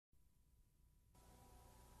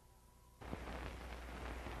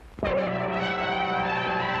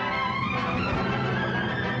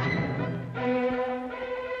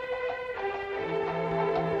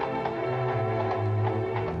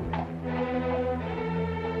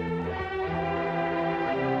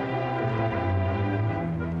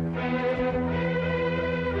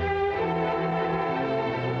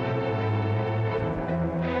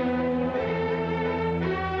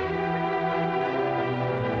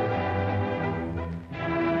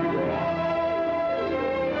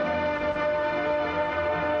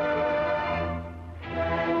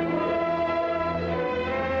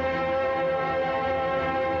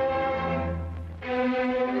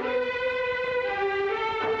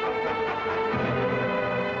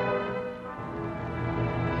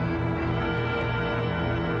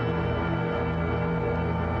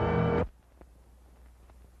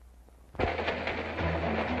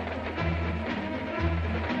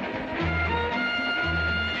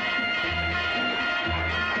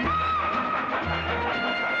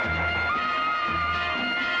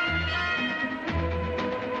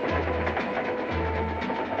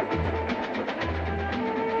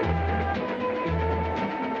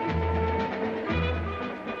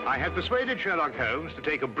had persuaded Sherlock Holmes to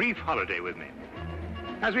take a brief holiday with me.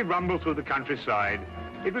 As we rumbled through the countryside,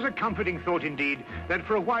 it was a comforting thought indeed that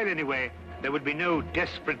for a while anyway, there would be no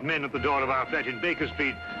desperate men at the door of our flat in Baker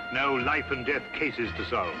Street, no life and death cases to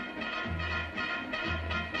solve.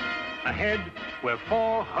 Ahead were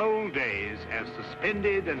 4 whole days as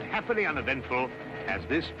suspended and happily uneventful as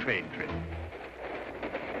this train trip.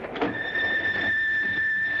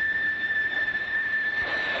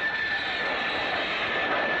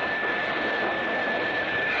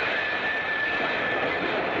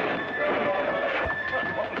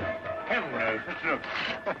 Heaven knows, let's look.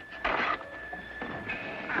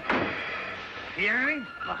 Hear anything?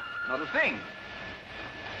 Not a thing.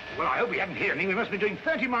 Well, I hope we haven't heard anything. We must be doing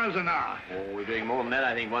 30 miles an hour. Oh, we're doing more than that,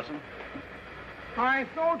 I think, Watson. I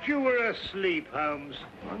thought you were asleep, Holmes.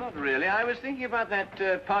 Well, not really. I was thinking about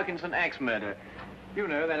that Parkinson axe murder. You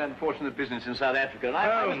know, that unfortunate business in South Africa. And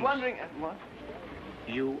I was wondering... what?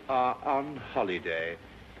 You are on holiday.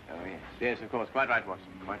 Oh, yes. Yes, of course. Quite right, Watson.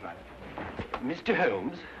 Quite right. Mr.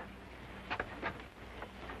 Holmes?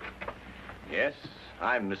 Yes,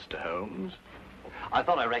 I'm Mr. Holmes. I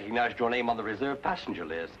thought I recognized your name on the reserved passenger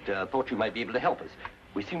list. Thought you might be able to help us.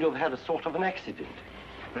 We seem to have had a sort of an accident.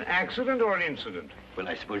 An accident or an incident? Well,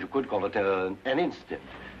 I suppose you could call it an incident.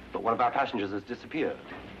 But one of our passengers has disappeared.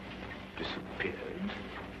 Disappeared?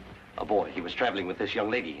 A boy. He was traveling with this young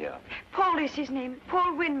lady here. Paul is his name.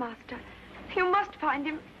 Paul Windmaster. You must find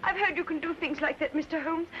him. I've heard you can do things like that, Mr.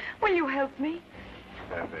 Holmes. Will you help me?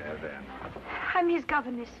 There. I'm his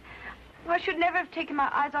governess. I should never have taken my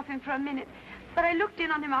eyes off him for a minute. But I looked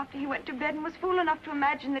in on him after he went to bed and was fool enough to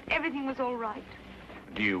imagine that everything was all right.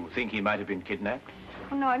 Do you think he might have been kidnapped?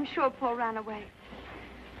 Oh, no, I'm sure Paul ran away.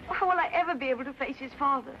 How will I ever be able to face his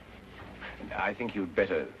father? I think you'd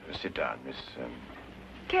better sit down, Miss...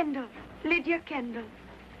 Kendall. Lydia Kendall.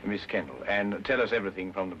 Miss Kendall, and tell us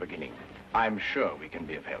everything from the beginning. I'm sure we can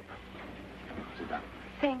be of help. Sit down.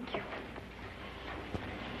 Thank you.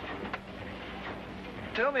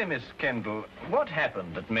 Tell me, Miss Kendall, what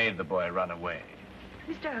happened that made the boy run away?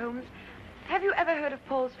 Mr. Holmes, have you ever heard of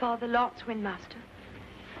Paul's father, Lance Windmaster?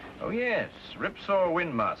 Oh, yes, Ripsaw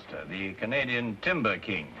Windmaster, the Canadian Timber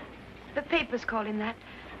King. The papers call him that.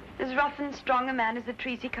 As rough and strong a man as the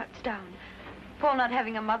trees he cuts down. Paul, not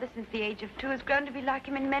having a mother since the age of 2, has grown to be like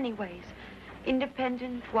him in many ways.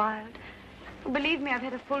 Independent, wild. Believe me, I've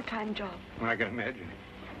had a full-time job. I can imagine.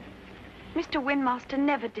 Mr. Windmaster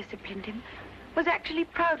never disciplined him. Was actually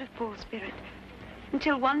proud of Paul's spirit.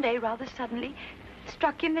 Until one day, rather suddenly, it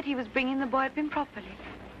struck him that he was bringing the boy up improperly.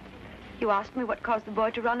 You asked me what caused the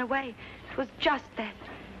boy to run away. It was just that.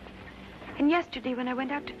 And yesterday, when I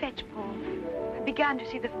went out to fetch Paul, I began to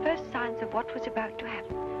see the first signs of what was about to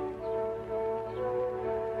happen.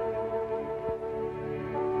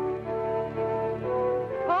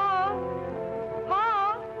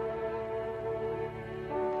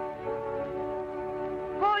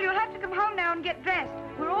 Get dressed.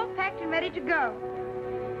 We're all packed and ready to go.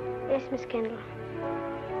 Yes, Miss Kendall.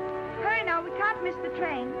 Hurry now, we can't miss the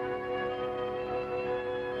train.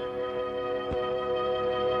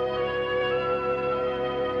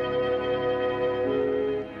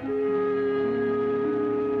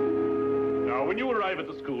 Now, when you arrive at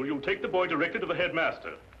the school, you'll take the boy directly to the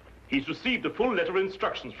headmaster. He's received a full letter of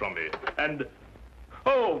instructions from me, and...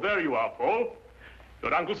 Oh, there you are, Paul.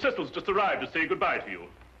 Your Uncle Cecil's just arrived to say goodbye to you.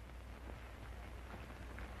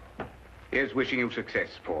 Here's wishing you success,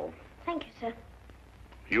 Paul. Thank you, sir.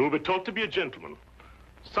 You'll be taught to be a gentleman.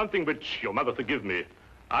 Something which, your mother forgive me,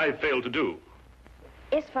 I failed to do.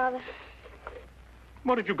 Yes, Father.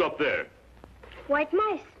 What have you got there? White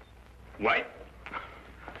mice. White?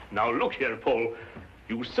 Now, look here, Paul.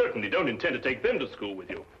 You certainly don't intend to take them to school with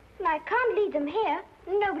you. I can't leave them here.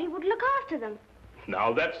 Nobody would look after them.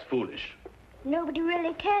 Now, that's foolish. Nobody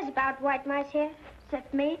really cares about white mice here,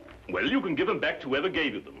 except me. Well, you can give them back to whoever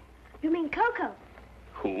gave you them. You mean Coco?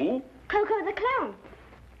 Who? Coco the clown.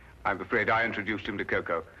 I'm afraid I introduced him to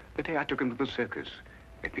Coco the day I took him to the circus.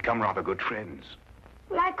 They'd become rather good friends.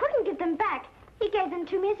 Well, I couldn't give them back. He gave them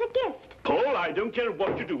to me as a gift. Paul, I don't care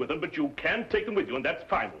what you do with them, but you can take them with you, and that's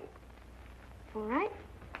final. All right.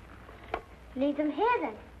 Leave them here,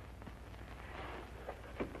 then.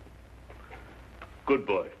 Good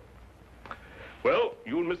boy. Well,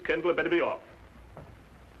 you and Miss Kendall had better be off.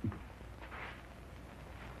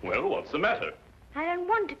 Well, what's the matter? I don't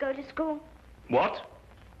want to go to school. What?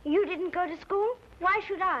 You didn't go to school? Why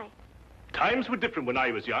should I? Times were different when I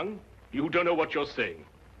was young. You don't know what you're saying.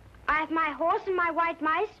 I have my horse and my white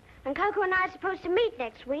mice, and Coco and I are supposed to meet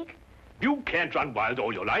next week. You can't run wild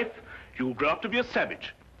all your life. You'll grow up to be a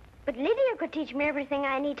savage. But Lydia could teach me everything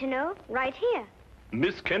I need to know right here.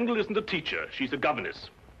 Miss Kendall isn't a teacher. She's a governess.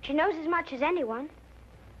 She knows as much as anyone.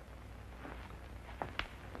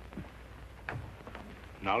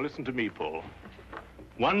 Now listen to me, Paul.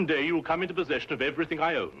 One day you'll come into possession of everything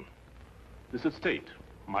I own. This estate,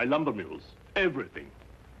 my lumber mills, everything.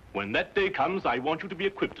 When that day comes, I want you to be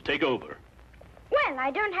equipped to take over. Well,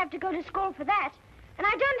 I don't have to go to school for that. And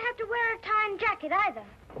I don't have to wear a tie and jacket either.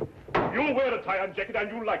 You'll wear a tie and jacket and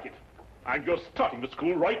you'll like it. And you're starting to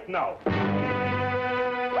school right now. Put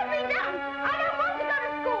me down! I don't want to go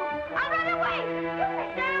to school! I'll run away! Put me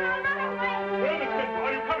down! I'll run away! Well, Miss Kendall,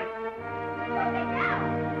 are you coming? Put me down!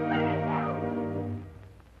 Put me down!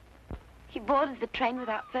 He boarded the train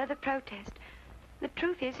without further protest. The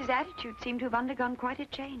truth is, his attitude seemed to have undergone quite a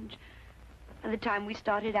change. By the time we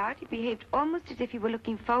started out, he behaved almost as if he were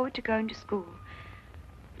looking forward to going to school.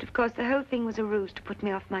 But of course, the whole thing was a ruse to put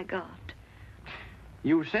me off my guard.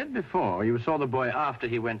 You said before you saw the boy after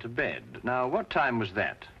he went to bed. Now, what time was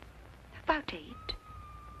that? About 8.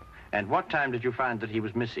 And what time did you find that he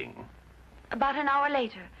was missing? About an hour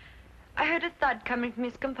later. I heard a thud coming from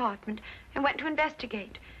his compartment and went to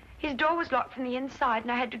investigate. His door was locked from the inside,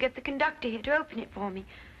 and I had to get the conductor here to open it for me.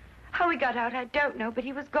 How he got out, I don't know, but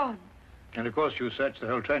he was gone. And of course you searched the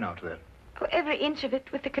whole train after that. Oh, every inch of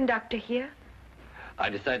it with the conductor here. I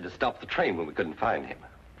decided to stop the train when we couldn't find him.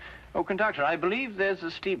 Oh, conductor, I believe there's a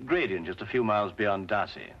steep gradient just a few miles beyond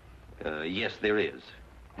Darcy. Yes, there is.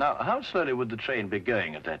 Now, how slowly would the train be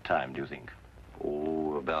going at that time, do you think?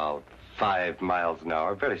 Oh, about 5 miles an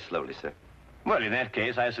hour. Very slowly, sir. Well, in that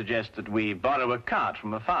case, I suggest that we borrow a cart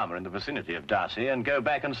from a farmer in the vicinity of Darcy and go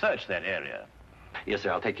back and search that area. Yes,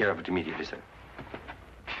 sir. I'll take care of it immediately, sir.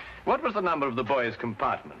 What was the number of the boy's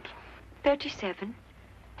compartment? 37.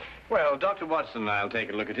 Well, Dr. Watson and I'll take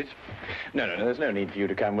a look at it. No, there's no need for you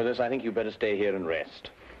to come with us. I think you better stay here and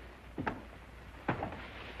rest.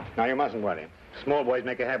 Now, you mustn't worry. Small boys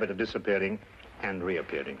make a habit of disappearing and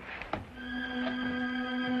reappearing.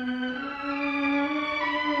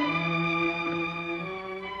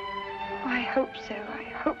 I hope so. I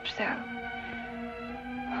hope so.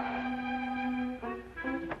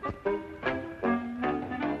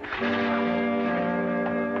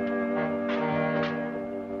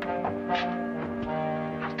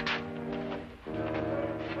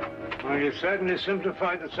 Well, you certainly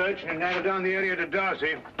simplified the search and narrowed down the area to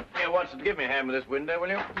Darcy. Here, Watson, give me a hand with this window, will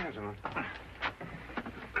you? Yes, sir.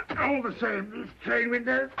 All the same, these train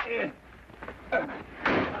windows.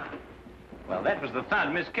 Well, that was the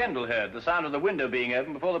thud Miss Kendall heard, the sound of the window being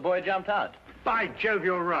opened before the boy jumped out. By Jove,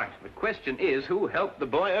 you're right. The question is, who helped the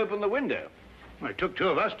boy open the window? Well, it took 2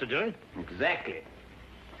 of us to do it. Exactly.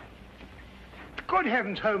 Good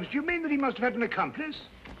heavens, Holmes, do you mean that he must have had an accomplice?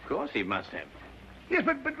 Of course he must have. Yes,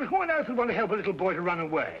 but who on earth would want to help a little boy to run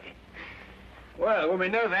away? Well, when we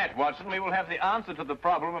know that, Watson, we will have the answer to the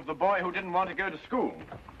problem of the boy who didn't want to go to school.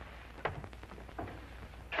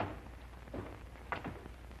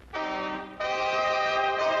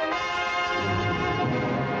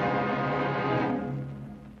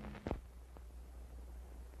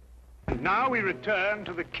 And now we return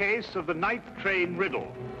to the case of the night train riddle.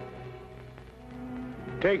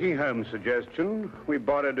 Taking Holmes' suggestion, we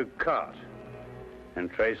borrowed a cart and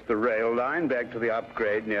traced the rail line back to the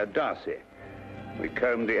upgrade near Darcy. We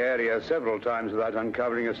combed the area several times without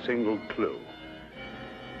uncovering a single clue.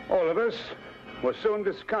 All of us were soon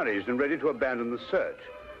discouraged and ready to abandon the search.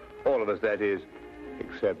 All of us, that is,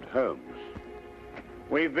 except Holmes.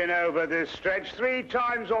 We've been over this stretch 3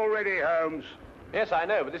 times already, Holmes. Yes, I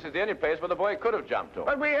know, but this is the only place where the boy could have jumped off.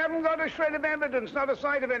 But we haven't got a shred of evidence, not a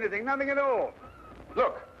sight of anything, nothing at all.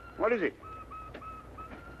 Look, what is it?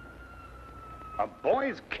 A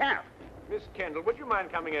boy's cap. Miss Kendall, would you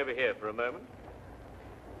mind coming over here for a moment?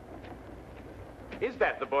 Is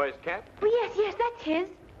that the boy's cap? Oh, yes, that's his.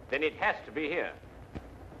 Then it has to be here.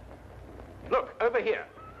 Look, over here.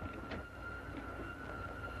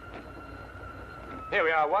 Here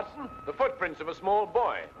we are, Watson. The footprints of a small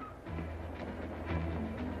boy.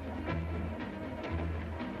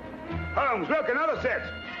 Holmes, look, another set.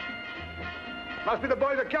 Must be the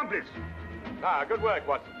boy's accomplice. Ah, good work,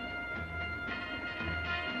 Watson.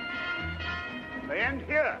 They end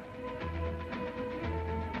here.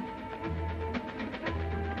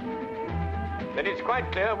 Then it's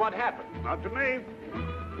quite clear what happened. Not to me.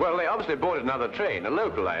 Well, they obviously boarded another train, a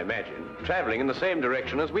local, I imagine, traveling in the same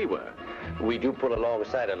direction as we were. We do pull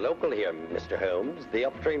alongside a local here, Mr. Holmes, the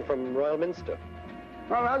up train from Royal Minster.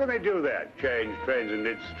 Well, how can they do that? Change trains in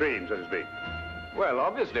midstream, so to speak. Well,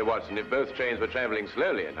 obviously, Watson, if both trains were traveling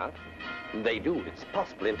slowly enough. They do. It's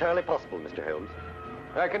possible, entirely possible, Mr. Holmes.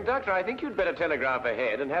 Conductor, I think you'd better telegraph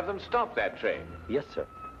ahead and have them stop that train. Yes, sir.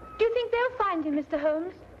 Do you think they'll find him, Mr.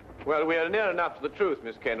 Holmes? Well, we are near enough to the truth,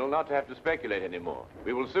 Miss Kendall, not to have to speculate anymore.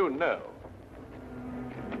 We will soon know.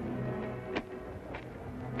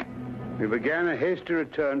 We began a hasty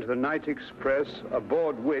return to the night express,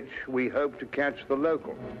 aboard which we hoped to catch the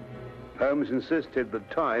local. Holmes insisted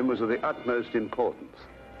that time was of the utmost importance.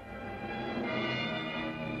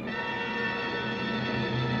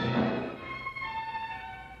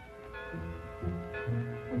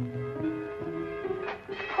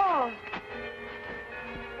 Paul.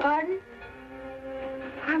 Pardon?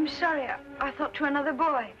 I'm sorry. I thought to another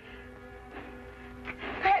boy.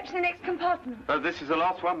 Perhaps the next compartment. Oh, this is the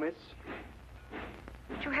last one, miss.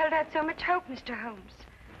 But you held out so much hope, Mr. Holmes.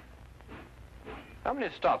 How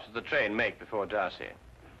many stops did the train make before Darcy?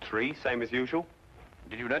 3, same as usual.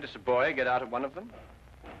 Did you notice a boy get out at one of them?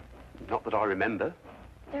 Not that I remember.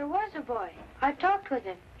 There was a boy. I talked with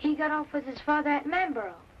him. He got off with his father at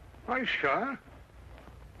Manborough. Are you sure?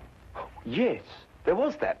 Yes, there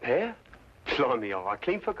was that pair. Blimey, I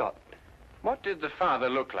clean forgot. What did the father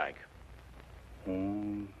look like?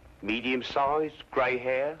 Medium-sized, grey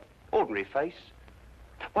hair, ordinary face.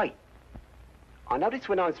 Wait, I noticed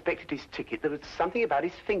when I inspected his ticket there was something about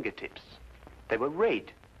his fingertips. They were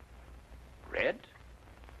red. Red?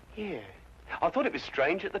 Yeah. I thought it was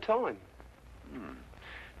strange at the time.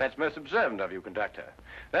 That's most observant of you, conductor.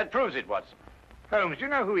 That proves it, Watson. Holmes, do you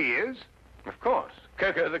know who he is? Of course.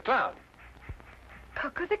 Coco the clown.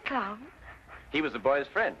 Coco the clown? He was the boy's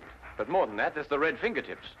friend. But more than that, there's the red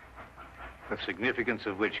fingertips. The significance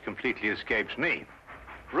of which completely escapes me.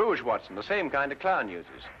 Rouge, Watson, the same kind a clown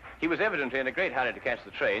uses. He was evidently in a great hurry to catch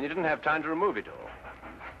the train. He didn't have time to remove it all.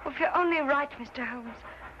 Oh, if you're only right, Mr. Holmes.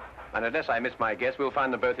 And unless I miss my guess, we'll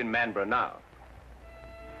find them both in Manborough now.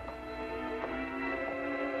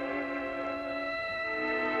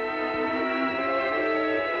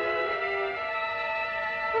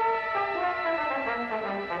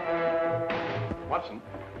 Watson,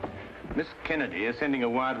 Miss Kennedy is sending a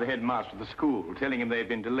wire to the headmaster of the school, telling him they've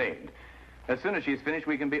been delayed. As soon as she's finished,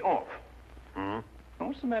 we can be off.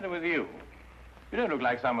 What's the matter with you? You don't look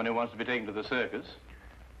like someone who wants to be taken to the circus.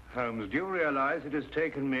 Holmes, do you realize it has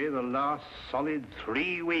taken me the last solid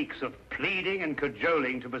 3 weeks of pleading and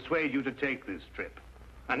cajoling to persuade you to take this trip?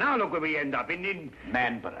 And now look where we end up, in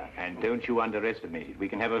Manborough. And don't you underestimate it. We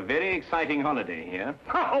can have a very exciting holiday here.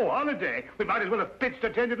 Oh, holiday? We might as well have pitched a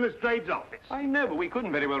tenant Lestrade's office. I know, but we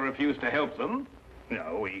couldn't very well refuse to help them.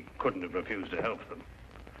 No, we couldn't have refused to help them.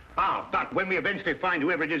 But when we eventually find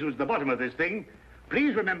whoever it is who's at the bottom of this thing,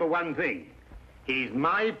 please remember one thing. He's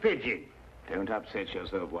my pigeon. Don't upset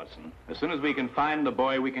yourself, Watson. As soon as we can find the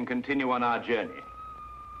boy, we can continue on our journey.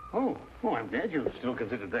 Oh, I'm glad you still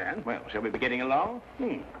considered that. Well, shall we be getting along?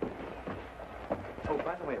 Oh,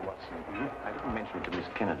 by the way, Watson, I didn't mention it to Miss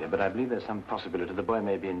Kennedy, but I believe there's some possibility the boy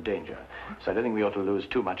may be in danger. So I don't think we ought to lose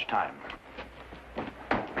too much time.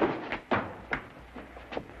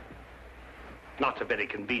 Not a very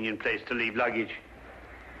convenient place to leave luggage.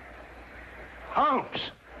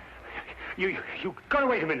 Holmes! You gotta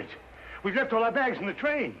wait a minute. We've left all our bags in the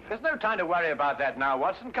train. There's no time to worry about that now,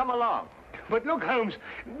 Watson. Come along. But look, Holmes,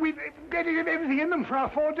 we've edited everything in them for our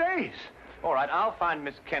 4 days. All right, I'll find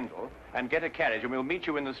Miss Kendall and get a carriage, and we'll meet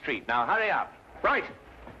you in the street. Now, hurry up. Right.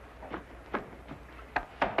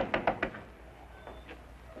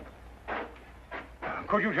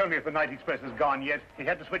 Could you tell me if the night express has gone yet? He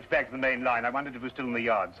had to switch back to the main line. I wondered if it was still in the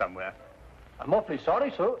yard somewhere. I'm awfully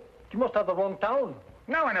sorry, sir. You must have the wrong town.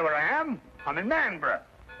 Now I know where I am. I'm in Manborough.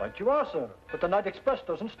 Right you are, sir. But the night express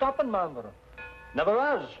doesn't stop in Manborough. Never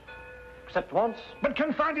has. Except once. But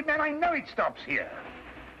confound it, man, I know it stops here.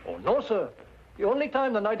 Oh, no, sir. The only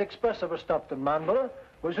time the night express ever stopped in Manborough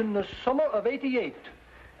was in the summer of '88.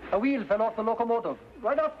 A wheel fell off the locomotive.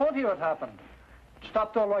 Right out front here it happened. It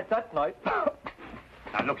stopped all right that night.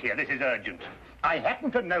 Now, look here, this is urgent. I happen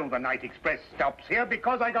to know the night express stops here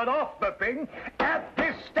because I got off the thing at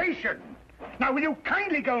this station. Now, will you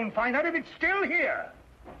kindly go and find out if it's still here?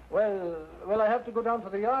 Well, I have to go down to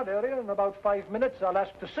the yard area in about 5 minutes. I'll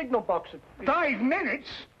ask the signal box. 5 minutes?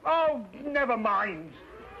 Oh, never mind.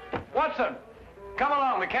 Watson, come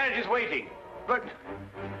along. The carriage is waiting. But...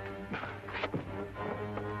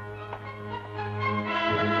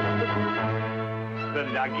 the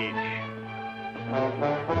luggage.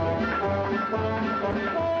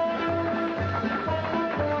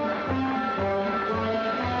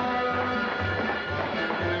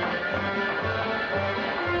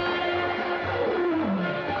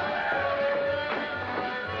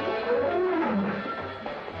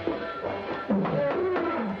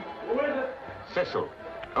 Cecil,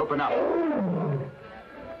 open up.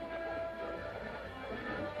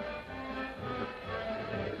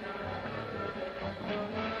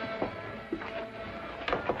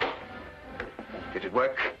 it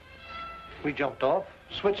work? We jumped off,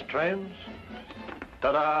 switched trains.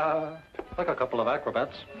 Ta-da! Like a couple of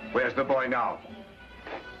acrobats. Where's the boy now?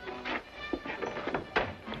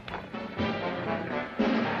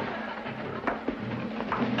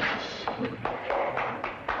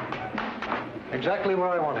 Exactly where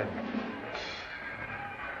I want him.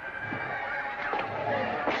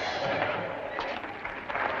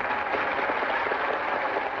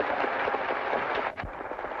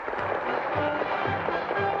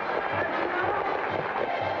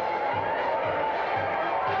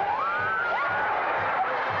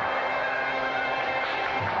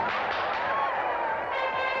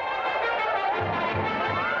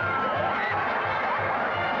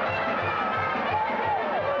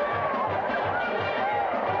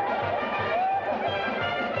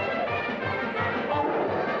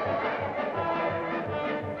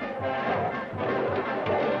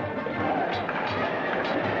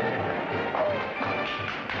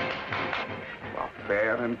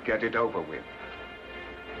 And get it over with.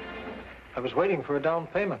 I was waiting for a down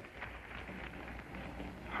payment.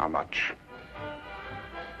 How much?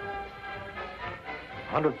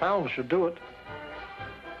 £100 should do it.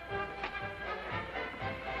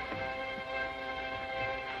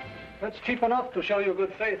 That's cheap enough to show you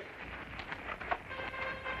good faith.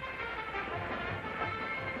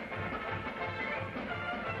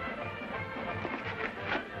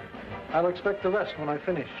 I'll expect the rest when I've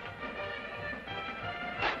finished.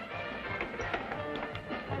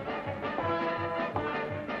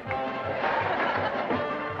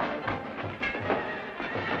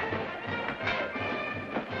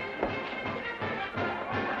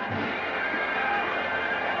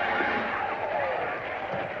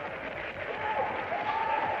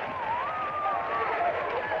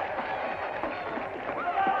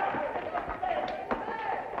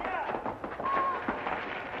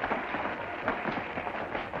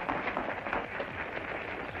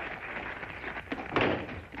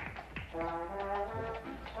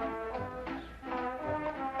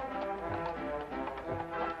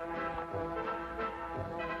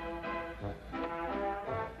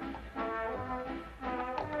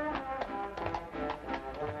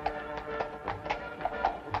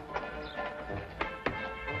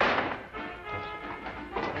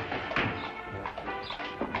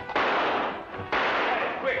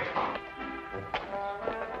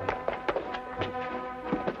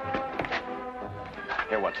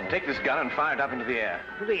 Watson, take this gun and fire it up into the air.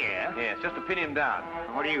 The air? Yes, just to pin him down.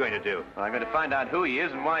 What are you going to do? Well, I'm going to find out who he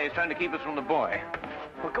is and why he's trying to keep us from the boy.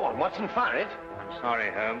 Well, go on, Watson, fire it. I'm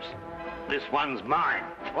sorry, Holmes. This one's mine.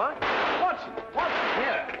 What? Watson! Watson,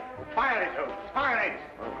 here! Fire it, Holmes. Fire it!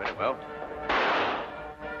 Oh, very well.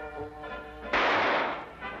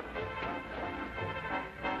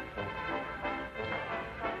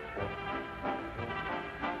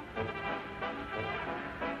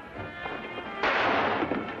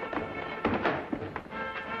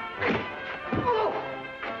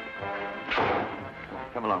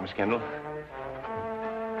 Come along, Miss Kendall.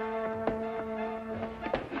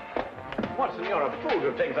 Watson, you're a fool to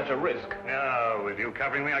have taken such a risk. No, with you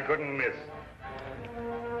covering me, I couldn't miss.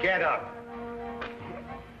 Get up.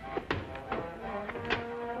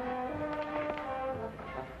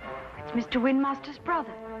 It's Mr. Windmaster's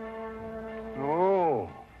brother. Oh,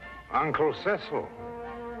 Uncle Cecil.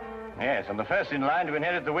 Yes, and the first in line to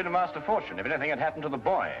inherit the Windmaster fortune if anything had happened to the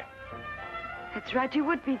boy. That's right, you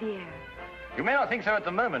would be the heir. You may not think so at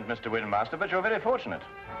the moment, Mr. Windmaster, but you're very fortunate.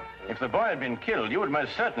 If the boy had been killed, you would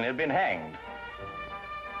most certainly have been hanged.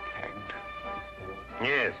 Hanged?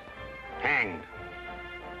 Yes, hanged.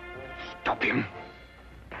 Stop him.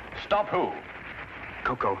 Stop who?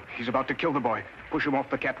 Coco, he's about to kill the boy. Push him off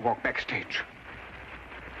the catwalk backstage.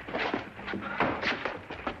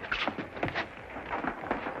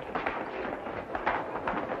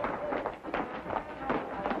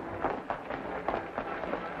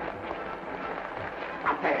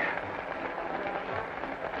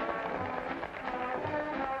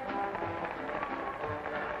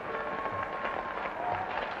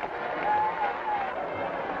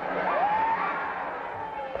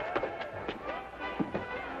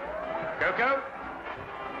 Coco?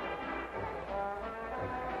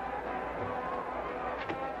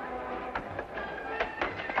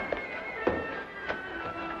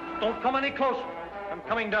 Don't come any closer. I'm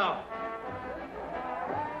coming down.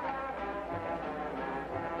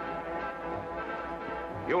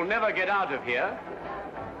 You'll never get out of here.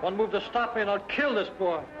 One move to stop me and I'll kill this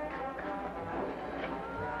boy.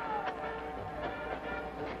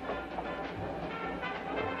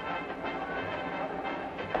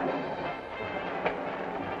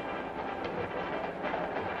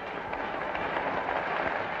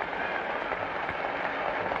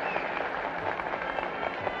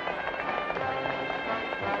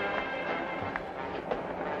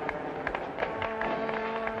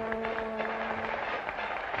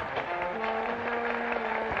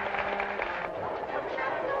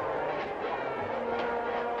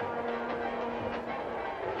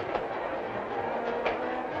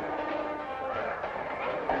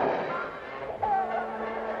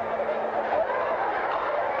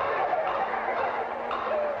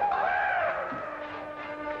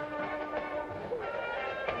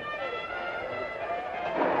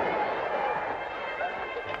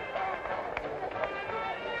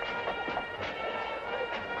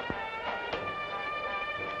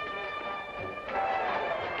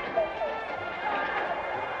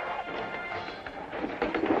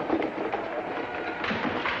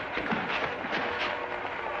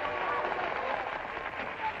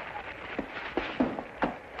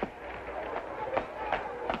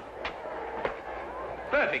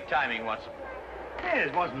 Perfect timing, Watson.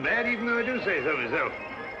 Yes, wasn't bad, even though I do say so myself.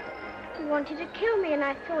 He wanted to kill me, and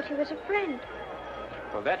I thought he was a friend.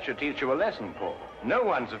 Well, that should teach you a lesson, Paul. No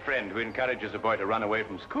one's a friend who encourages a boy to run away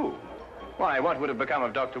from school. Why, what would have become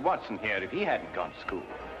of Dr. Watson here if he hadn't gone to school?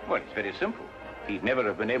 Well, it's very simple. He'd never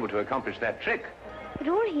have been able to accomplish that trick. But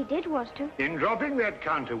all he did was to... In dropping that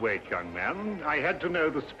counterweight, young man, I had to know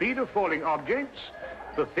the speed of falling objects,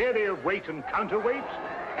 the theory of weight and counterweight,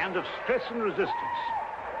 and of stress and resistance.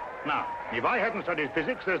 Now, if I hadn't studied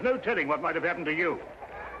physics, there's no telling what might have happened to you.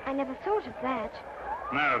 I never thought of that.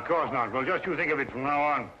 No, of course not. Well, just you think of it from now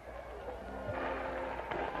on.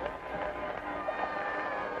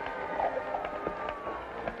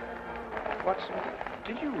 Watson,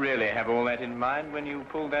 did you really have all that in mind when you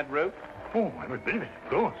pulled that rope? Oh, I would believe it,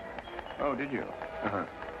 of course. Oh, did you? Uh-huh.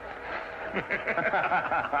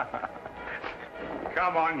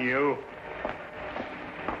 Come on, you.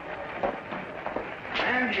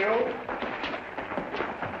 And you.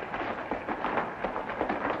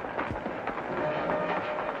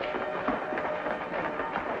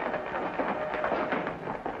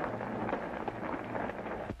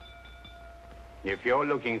 If you're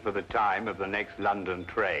looking for the time of the next London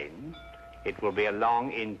train, it will be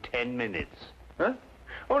along in 10 minutes. Huh?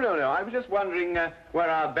 Oh, no. I was just wondering where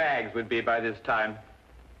our bags would be by this time.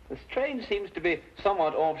 This train seems to be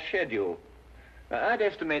somewhat off schedule. I'd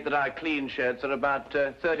estimate that our clean shirts are about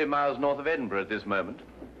 30 miles north of Edinburgh at this moment.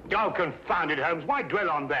 Oh, confound it, Holmes. Why dwell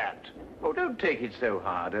on that? Oh, don't take it so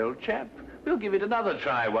hard, old chap. We'll give it another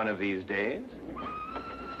try one of these days.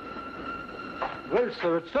 Well,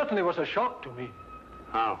 sir, it certainly was a shock to me.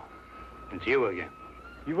 Oh, it's you again.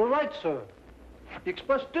 You were right, sir. The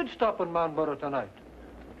express did stop in Manborough tonight.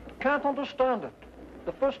 Can't understand it.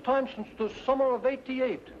 The first time since the summer of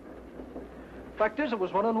 '88. Fact is, it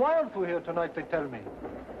was running wild through here tonight, they tell me.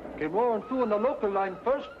 Came roaring through on the local line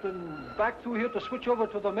first, and back through here to switch over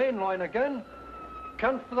to the main line again.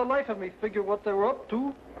 Can't for the life of me figure what they were up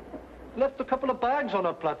to. Left a couple of bags on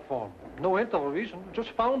our platform. No hint of a reason, just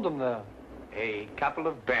found them there. A couple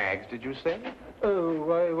of bags, did you say?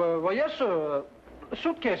 Why, yes, sir. A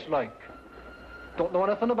suitcase-like. Don't know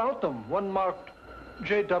anything about them. One marked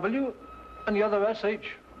JW and the other SH.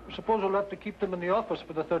 I suppose we'll have to keep them in the office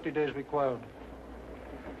for the 30 days required.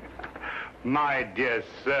 My dear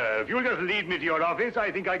sir, if you'll just lead me to your office, I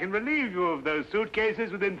think I can relieve you of those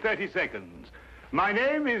suitcases within 30 seconds. My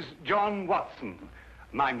name is John Watson.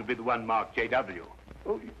 Mine will be the one marked JW.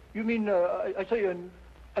 Oh, you mean, I say, and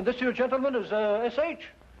this here gentleman is SH?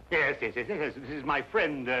 Yes. This is my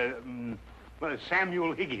friend,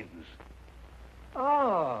 Samuel Higgins.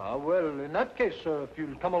 Ah, well, in that case, sir, if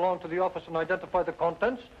you'll come along to the office and identify the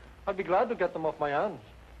contents, I'd be glad to get them off my hands.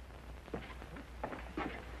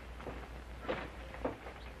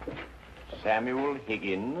 Samuel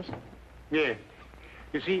Higgins? Yes.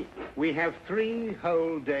 You see, we have 3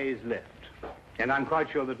 whole days left. And I'm quite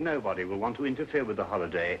sure that nobody will want to interfere with the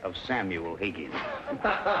holiday of Samuel Higgins.